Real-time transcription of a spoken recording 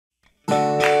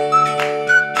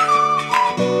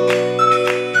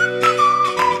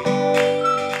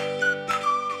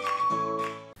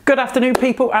Good afternoon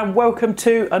people, and welcome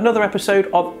to another episode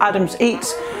of Adam's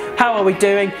Eats. How are we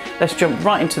doing? Let's jump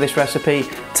right into this recipe.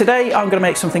 Today I'm going to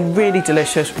make something really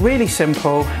delicious, really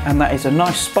simple, and that is a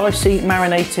nice spicy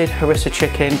marinated harissa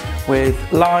chicken with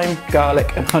lime,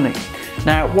 garlic and honey.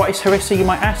 Now what is harissa, you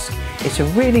might ask? It's a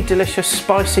really delicious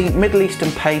spicy Middle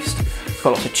Eastern paste. It's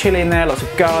got lots of chilli in there, lots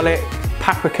of garlic,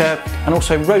 paprika and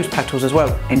also rose petals as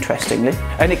well, interestingly.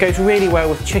 And it goes really well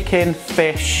with chicken,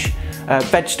 fish,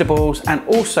 vegetables and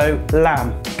also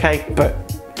lamb, okay? But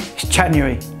it's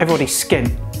January, everybody's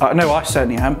skin. I know I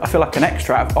certainly am. I feel like an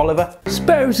extra out of Oliver.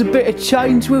 Spare us a bit of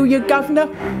change, will you, governor?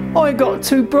 I got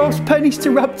 2 brass pennies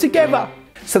to rub together.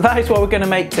 So that is what we're going to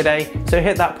make today. So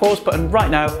hit that pause button right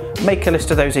now, make a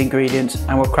list of those ingredients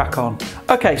and we'll crack on.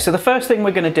 Okay, so the first thing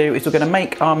we're going to do is we're going to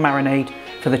make our marinade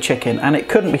for the chicken, and it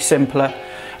couldn't be simpler.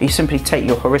 You simply take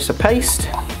your harissa paste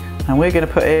and we're going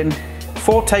to put in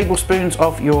 4 tablespoons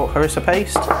of your harissa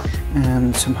paste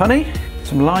and some honey,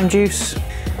 some lime juice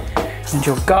and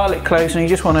your garlic cloves, and you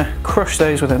just want to crush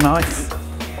those with a knife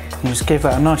and just give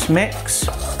that a nice mix.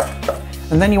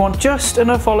 And then you want just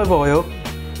enough olive oil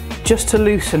just to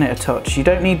loosen it a touch. You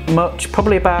don't need much,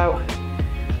 probably about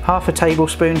half a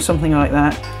tablespoon, something like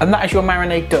that. And that is your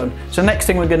marinade done. So next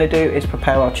thing we're going to do is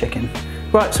prepare our chicken.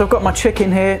 Right, so I've got my chicken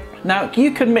here. Now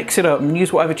you can mix it up and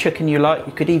use whatever chicken you like.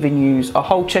 You could even use a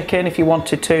whole chicken if you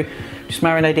wanted to. Just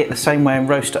marinate it the same way and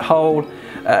roast it whole.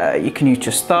 You can use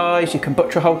just thighs, you can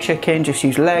butcher a whole chicken, just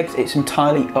use legs. It's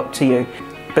entirely up to you.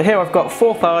 But here I've got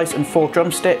 4 thighs and 4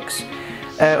 drumsticks.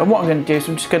 And what I'm going to do is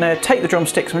I'm just going to take the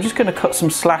drumsticks and I'm just going to cut some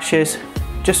slashes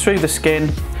just through the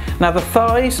skin. Now the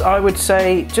thighs, I would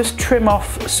say just trim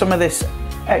off some of this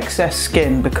excess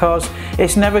skin because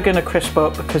it's never going to crisp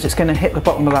up because it's going to hit the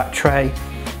bottom of that tray.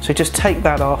 So just take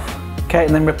that off, okay,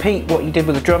 and then repeat what you did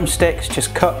with the drumsticks.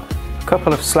 Just cut a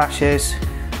couple of slashes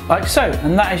like so,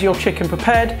 and that is your chicken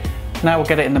prepared. Now we'll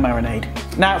get it in the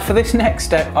marinade. Now for this next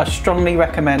step, I strongly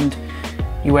recommend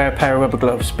you wear a pair of rubber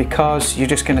gloves because you're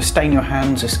just going to stain your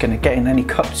hands. It's going to get in any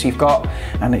cuts you've got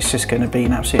and it's just going to be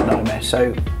an absolute nightmare.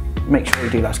 So make sure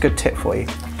you do that. It's a good tip for you.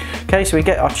 Okay, so we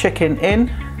get our chicken in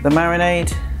the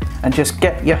marinade and just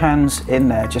get your hands in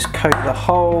there. Just coat the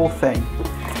whole thing.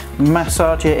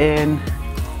 Massage it in.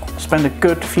 Spend a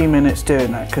good few minutes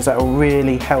doing that because that will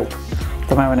really help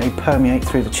the marinade permeate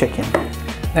through the chicken.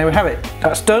 There we have it.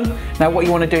 That's done. Now what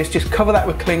you want to do is just cover that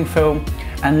with cling film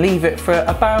and leave it for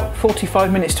about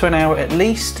 45 minutes to an hour at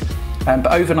least.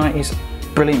 But overnight is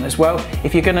brilliant as well.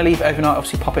 If you're going to leave it overnight,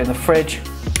 obviously pop it in the fridge.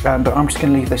 But I'm just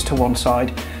going to leave this to one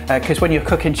side because when you're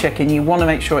cooking chicken you want to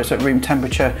make sure it's at room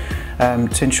temperature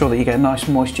to ensure that you get a nice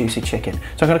moist juicy chicken.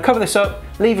 So I'm going to cover this up,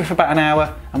 leave it for about an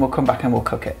hour and we'll come back and we'll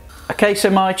cook it. Okay, so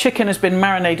my chicken has been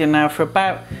marinating now for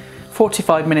about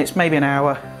 45 minutes, maybe an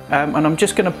hour, and I'm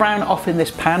just going to brown it off in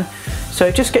this pan.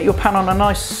 So just get your pan on a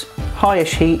nice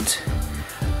highish heat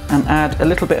and add a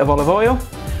little bit of olive oil.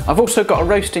 I've also got a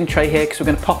roasting tray here because we're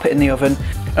going to pop it in the oven,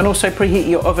 and also preheat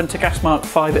your oven to gas mark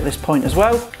 5 at this point as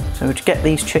well. So to get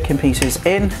these chicken pieces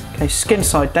in, okay, skin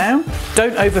side down.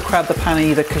 Don't overcrowd the pan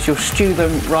either because you'll stew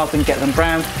them rather than get them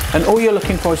browned, and all you're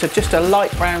looking for is just a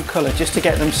light brown colour just to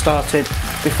get them started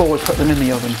before we put them in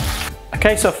the oven.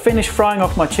 Okay, so I've finished frying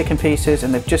off my chicken pieces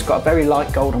and they've just got a very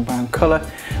light golden brown colour,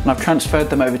 and I've transferred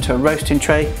them over to a roasting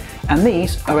tray and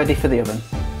these are ready for the oven.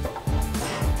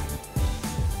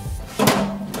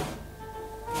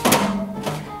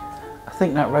 I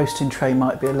think that roasting tray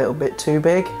might be a little bit too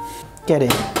big. Get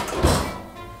in.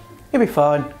 You'll be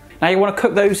fine. Now you want to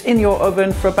cook those in your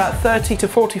oven for about 30 to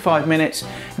 45 minutes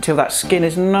until that skin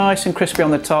is nice and crispy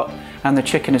on the top and the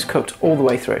chicken is cooked all the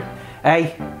way through.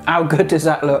 Hey, how good does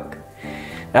that look?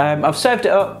 I've served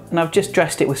it up and I've just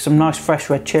dressed it with some nice fresh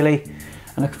red chilli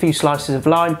and a few slices of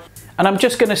lime. And I'm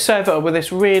just going to serve it up with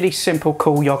this really simple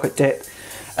cool yoghurt dip.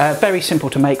 Very simple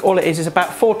to make. All it is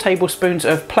about 4 tablespoons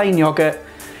of plain yoghurt,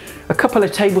 a couple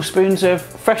of tablespoons of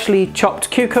freshly chopped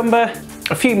cucumber,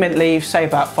 a few mint leaves, say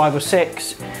about 5 or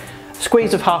 6,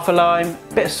 squeeze of half a lime,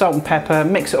 bit of salt and pepper,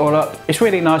 mix it all up. It's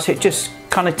really nice. It just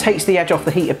kind of takes the edge off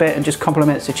the heat a bit and just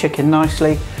complements the chicken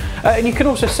nicely. And you can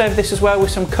also serve this as well with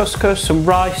some couscous, some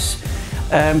rice,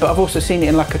 but I've also seen it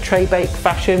in like a tray bake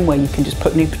fashion where you can just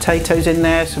put new potatoes in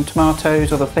there, some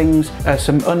tomatoes, other things,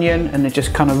 some onion, and then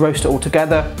just kind of roast it all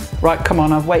together. Right, come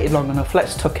on, I've waited long enough,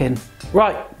 let's tuck in.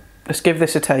 Right, let's give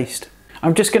this a taste.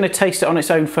 I'm just going to taste it on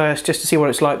its own first just to see what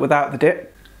it's like without the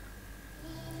dip.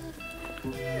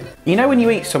 You know when you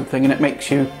eat something and it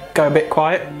makes you go a bit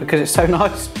quiet because it's so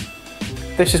nice?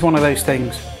 This is one of those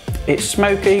things. It's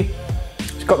smoky,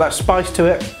 it's got that spice to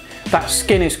it, that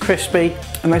skin is crispy,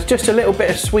 and there's just a little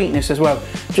bit of sweetness as well,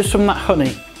 just from that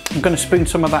honey. I'm going to spoon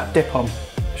some of that dip on.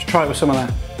 Just try it with some of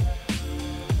that.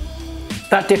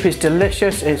 That dip is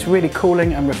delicious, it's really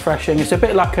cooling and refreshing. It's a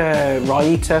bit like a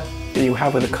raita that you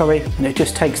have with a curry, and it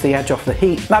just takes the edge off the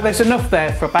heat. Now there's enough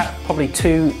there for about probably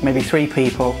 2, maybe 3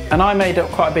 people. And I made up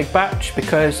quite a big batch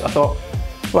because I thought,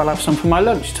 well, I'll have some for my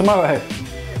lunch tomorrow.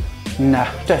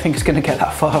 Nah, don't think it's gonna get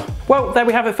that far. Well, there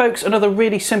we have it folks, another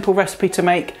really simple recipe to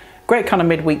make. Great kind of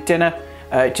midweek dinner.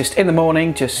 Just in the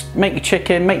morning, just make your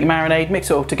chicken, make your marinade, mix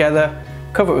it all together,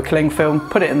 cover it with cling film,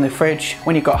 put it in the fridge.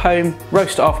 When you got home,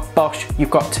 roast it off, bosh, you've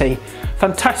got tea.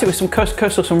 Fantastic with some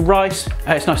couscous or some rice.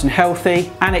 It's nice and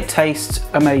healthy and it tastes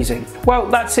amazing. Well,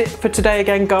 that's it for today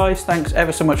again, guys. Thanks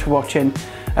ever so much for watching.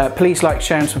 Please like,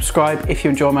 share and subscribe if you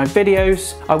enjoy my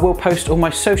videos. I will post all my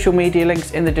social media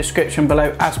links in the description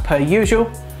below as per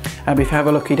usual. If you have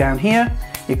a looky down here,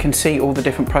 you can see all the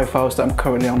different profiles that I'm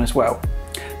currently on as well.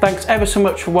 Thanks ever so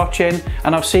much for watching,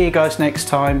 and I'll see you guys next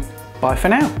time. Bye for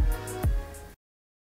now.